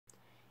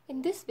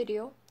In this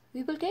video,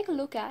 we will take a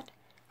look at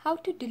how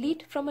to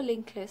delete from a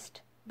linked list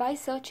by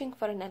searching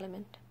for an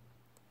element.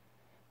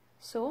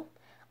 So,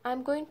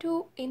 I'm going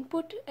to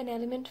input an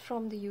element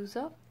from the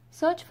user,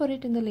 search for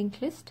it in the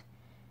linked list,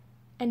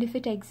 and if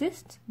it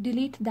exists,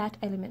 delete that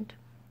element.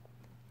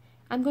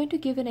 I'm going to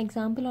give an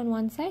example on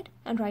one side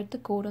and write the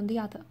code on the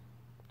other.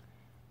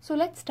 So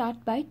let's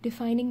start by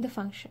defining the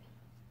function.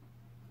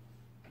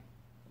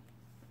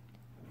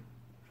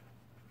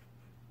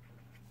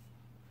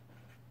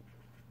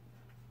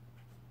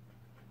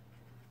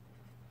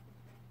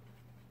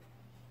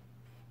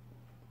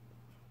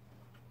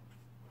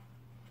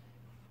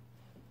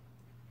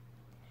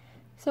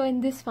 So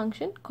in this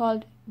function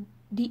called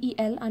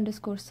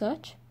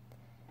del_search,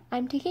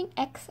 I'm taking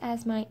x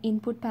as my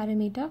input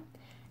parameter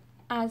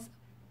as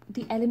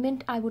the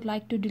element I would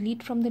like to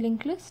delete from the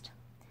linked list,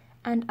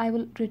 and I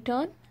will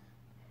return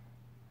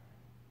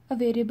a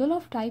variable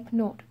of type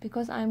node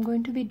because I am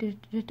going to be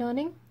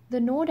returning the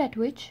node at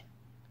which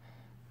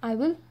I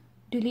will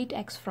delete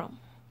x from.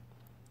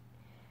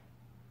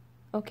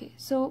 Okay,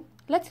 so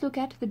let's look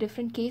at the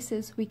different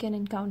cases we can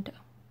encounter.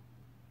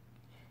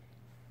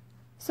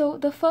 So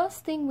the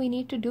first thing we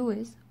need to do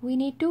is we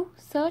need to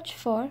search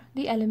for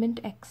the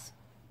element x.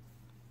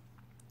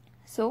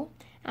 So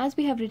as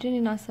we have written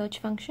in our search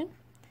function,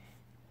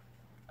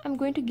 I'm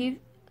going to give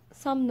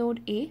some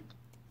node a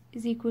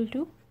is equal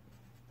to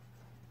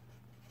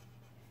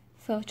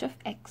search of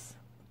x.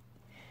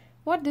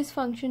 What this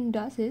function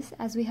does is,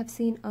 as we have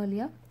seen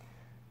earlier,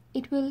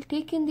 it will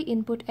take in the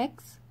input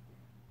x,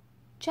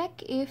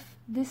 check if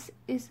this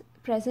is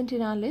present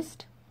in our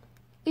list.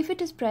 If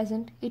it is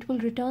present, it will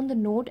return the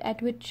node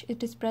at which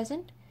it is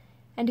present,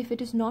 and if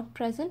it is not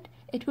present,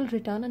 it will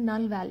return a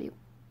null value.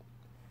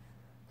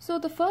 So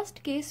the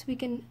first case we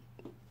can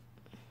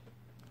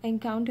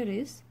encounter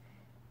is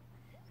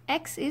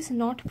x is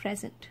not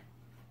present.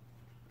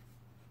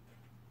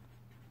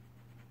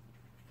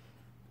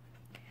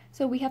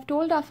 So we have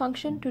told our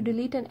function to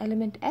delete an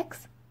element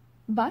x,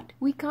 but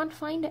we can't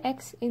find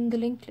x in the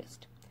linked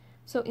list.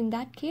 So in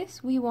that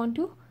case, we want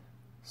to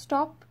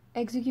stop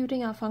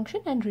executing our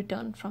function and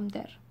return from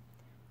there.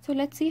 So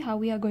let's see how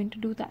we are going to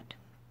do that.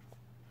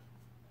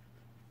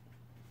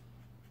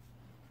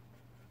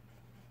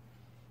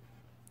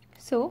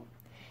 So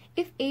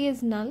if a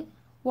is null,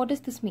 what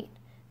does this mean?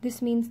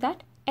 This means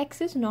that x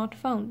is not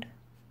found.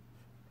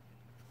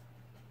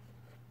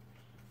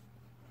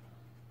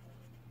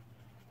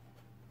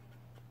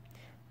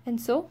 And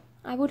so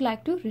I would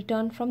like to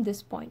return from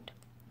this point.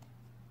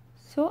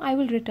 So I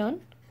will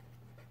return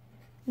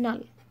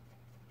null.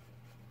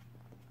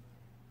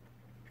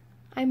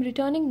 I'm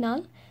returning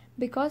null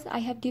because I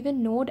have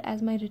given node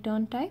as my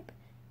return type,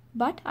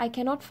 but I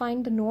cannot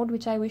find the node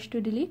which I wish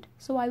to delete,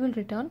 so I will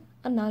return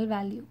a null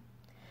value.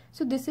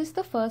 So this is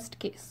the first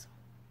case.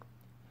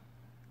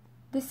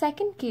 The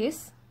second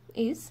case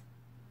is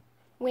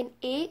when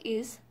a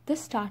is the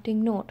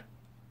starting node.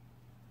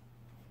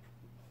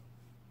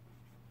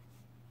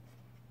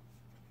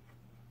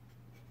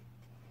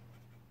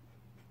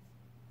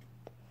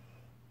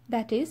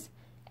 That is,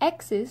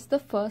 x is the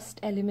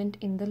first element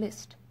in the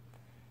list.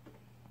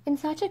 In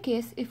such a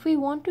case, if we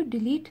want to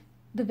delete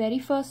the very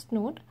first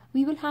node,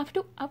 we will have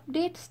to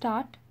update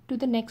start to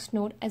the next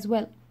node as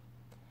well.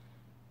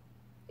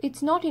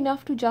 It's not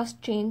enough to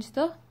just change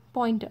the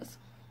pointers.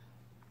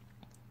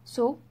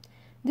 So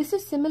this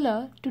is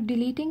similar to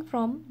deleting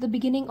from the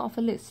beginning of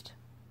a list.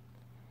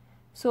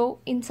 So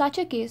in such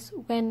a case,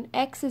 when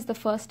x is the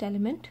first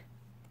element,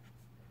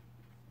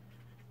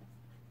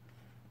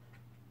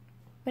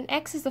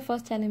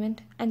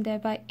 and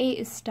thereby a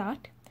is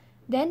start,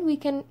 then we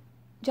can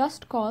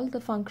just call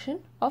the function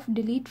of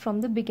delete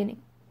from the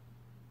beginning.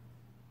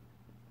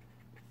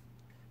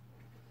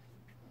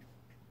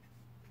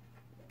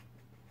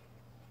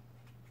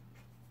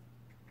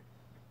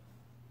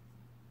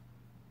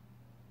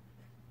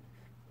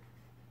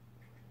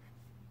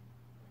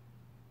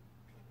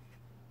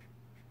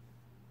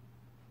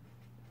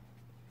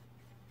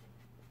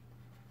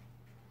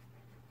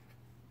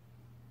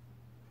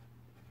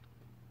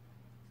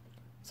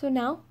 So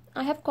now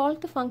I have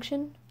called the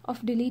function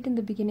of delete in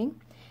the beginning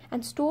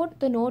and stored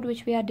the node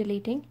which we are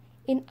deleting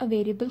in a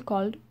variable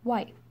called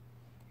y.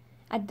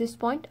 At this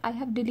point, I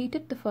have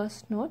deleted the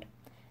first node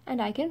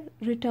and I can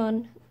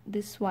return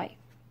this y.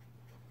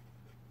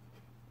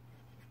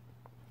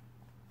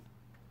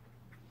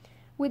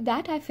 With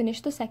that, I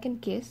finish the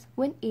second case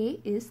when a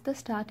is the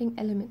starting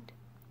element.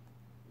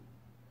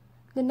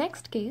 The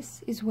next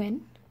case is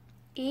when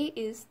a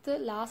is the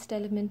last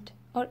element,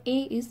 or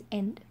a is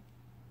end.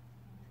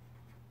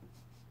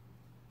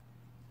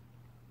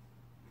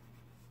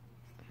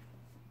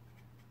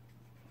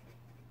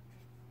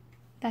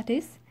 That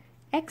is,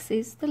 x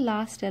is the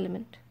last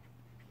element.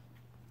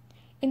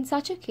 In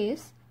such a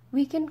case,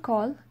 we can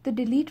call the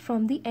delete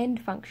from the end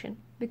function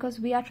because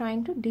we are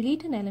trying to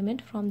delete an element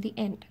from the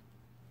end.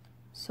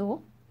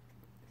 So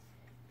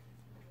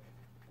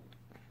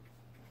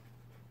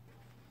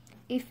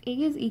if a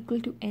is equal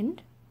to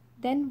end,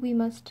 then we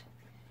must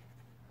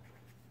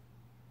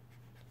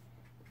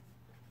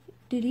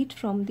delete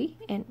from the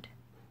end.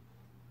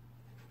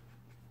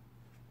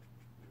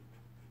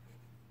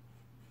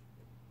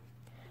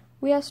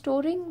 We are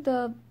storing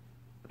the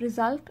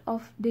result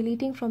of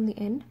deleting from the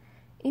end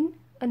in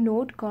a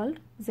node called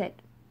Z.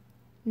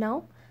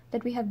 Now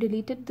that we have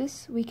deleted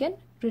this, we can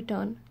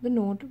return the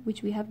node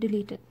which we have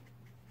deleted.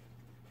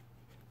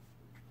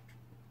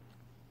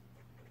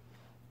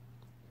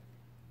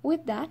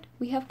 With that,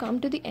 we have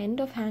come to the end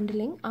of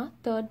handling our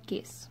third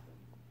case.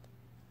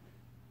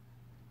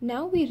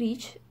 Now we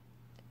reach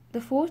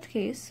the fourth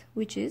case,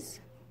 which is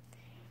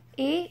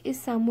A is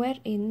somewhere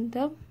in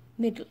the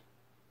middle.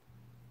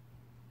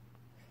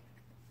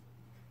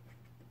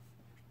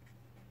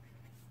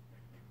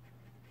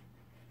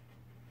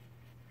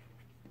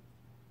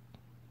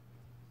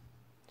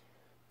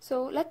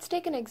 So let's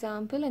take an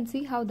example and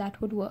see how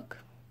that would work.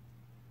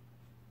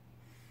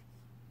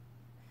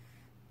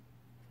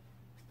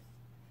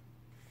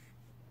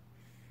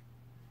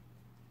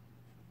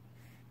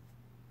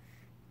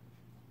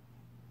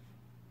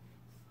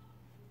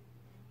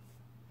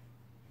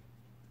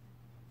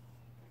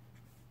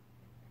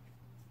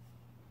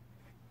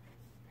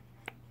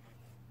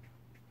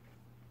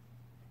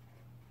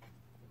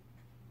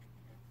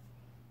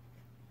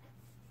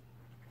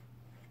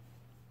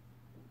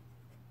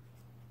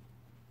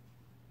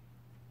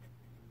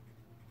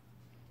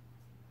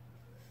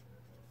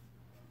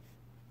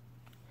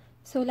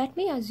 So let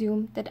me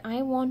assume that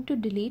I want to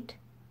delete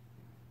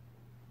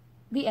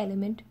the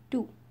element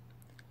 2.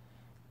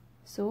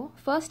 So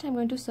first I'm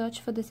going to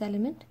search for this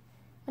element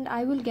and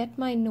I will get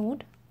my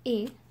node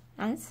A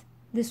as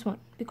this one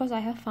because I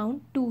have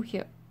found 2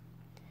 here.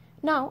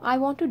 Now I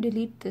want to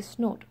delete this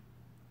node.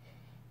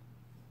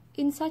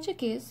 In such a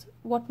case,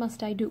 what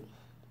must I do?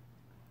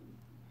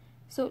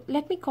 So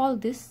let me call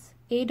this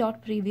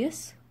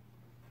A.previous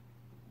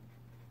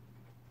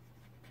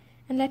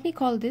and let me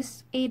call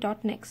this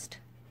A.next.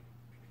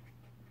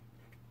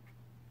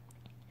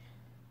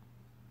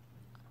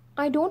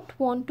 I don't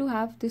want to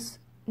have this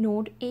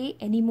node A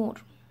anymore.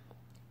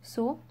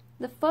 So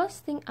the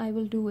first thing I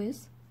will do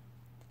is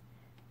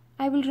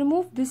I will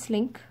remove this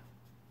link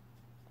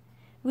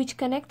which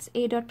connects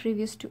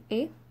A.previous to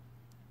A.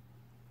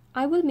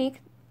 I will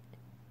make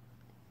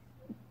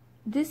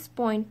this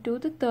point to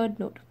the third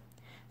node.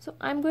 So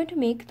I'm going to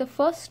make the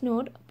first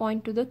node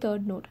point to the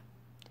third node.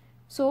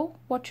 So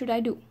what should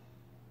I do?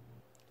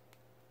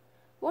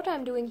 What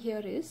I'm doing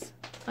here is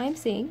I'm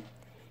saying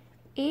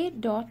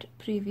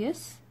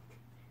A.previous,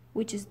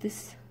 which is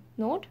this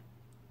node,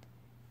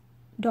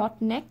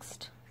 dot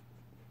next.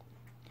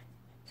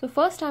 So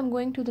first I'm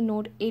going to the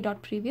node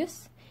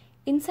A.previous.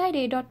 Inside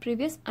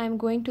A.previous I'm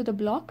going to the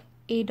block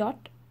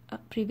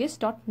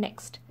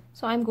A.previous.next.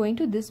 So I'm going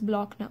to this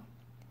block now.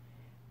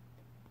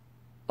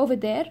 Over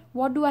there,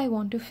 what do I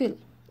want to fill?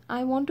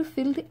 I want to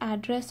fill the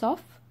address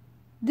of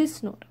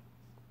this node.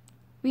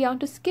 We want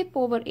to skip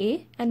over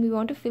A and we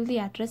want to fill the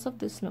address of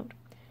this node.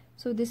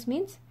 So this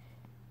means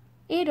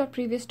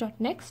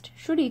A.previous.next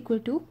should equal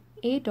to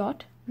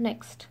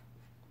A.next.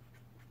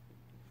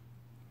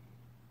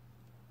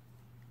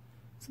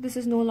 So this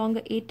is no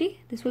longer 80,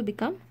 this will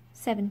become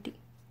 70.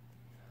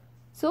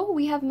 So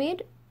we have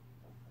made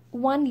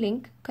one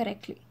link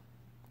correctly.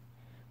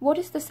 What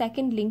is the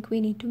second link we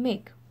need to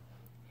make?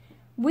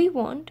 We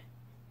want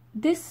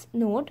this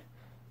node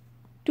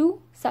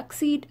to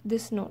succeed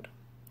this node.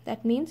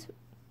 That means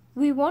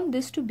we want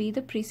this to be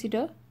the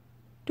precedor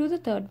to the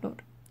third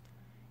node.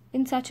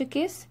 In such a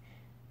case,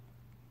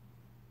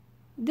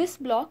 this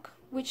block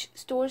which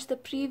stores the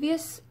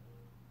previous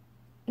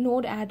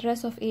node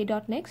address of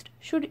A.next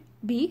should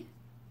be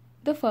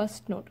the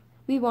first node.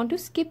 We want to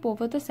skip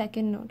over the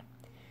second node.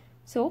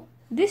 So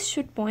this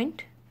should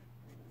point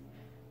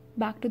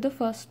back to the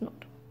first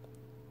node.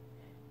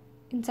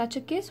 In such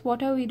a case,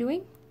 what are we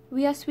doing?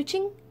 We are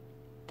switching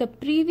the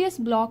previous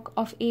block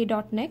of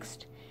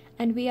A.next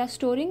and we are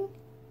storing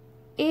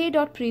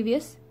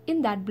A.previous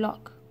in that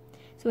block.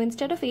 So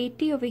instead of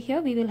 80 over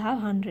here, we will have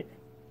 100.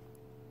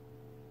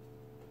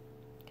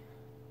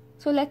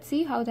 So let's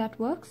see how that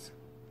works.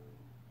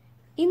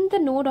 In the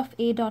node of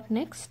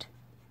A.next,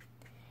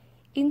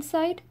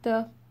 inside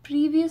the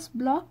previous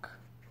block,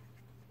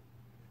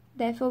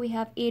 therefore we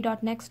have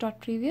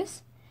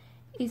A.next.previous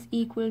is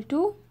equal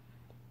to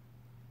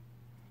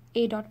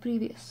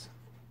A.previous.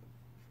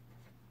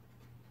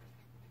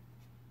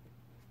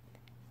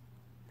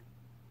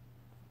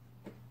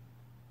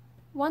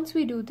 Once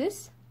we do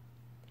this,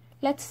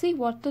 let's see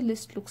what the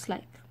list looks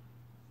like.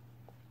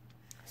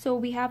 So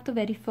we have the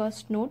very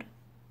first node.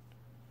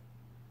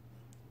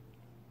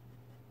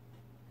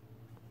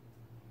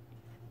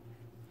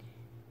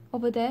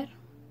 Over there,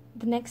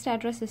 the next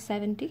address is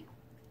 70.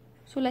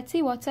 So let's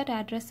see what's at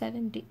address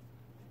 70.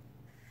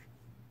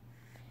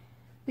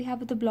 We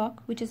have the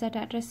block which is at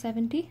address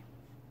 70.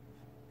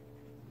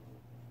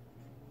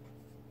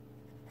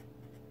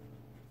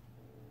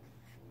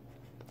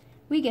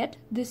 We get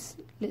this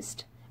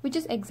list, which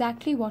is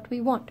exactly what we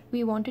want.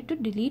 We wanted to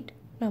delete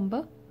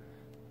number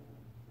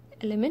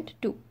element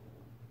 2.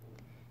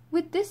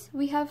 With this,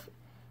 we have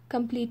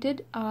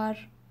completed our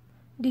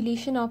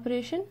deletion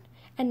operation,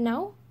 and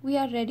now we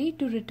are ready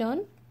to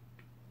return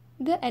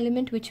the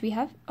element which we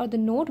have, or the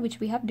node which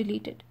we have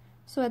deleted.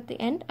 So at the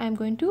end I am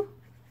going to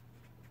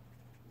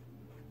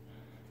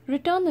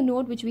return the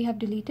node which we have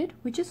deleted,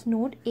 which is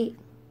node A.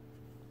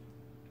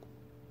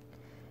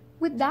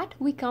 With that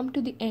we come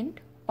to the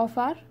end of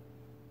our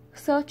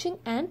searching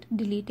and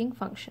deleting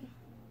function,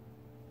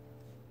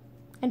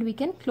 and we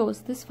can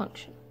close this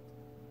function.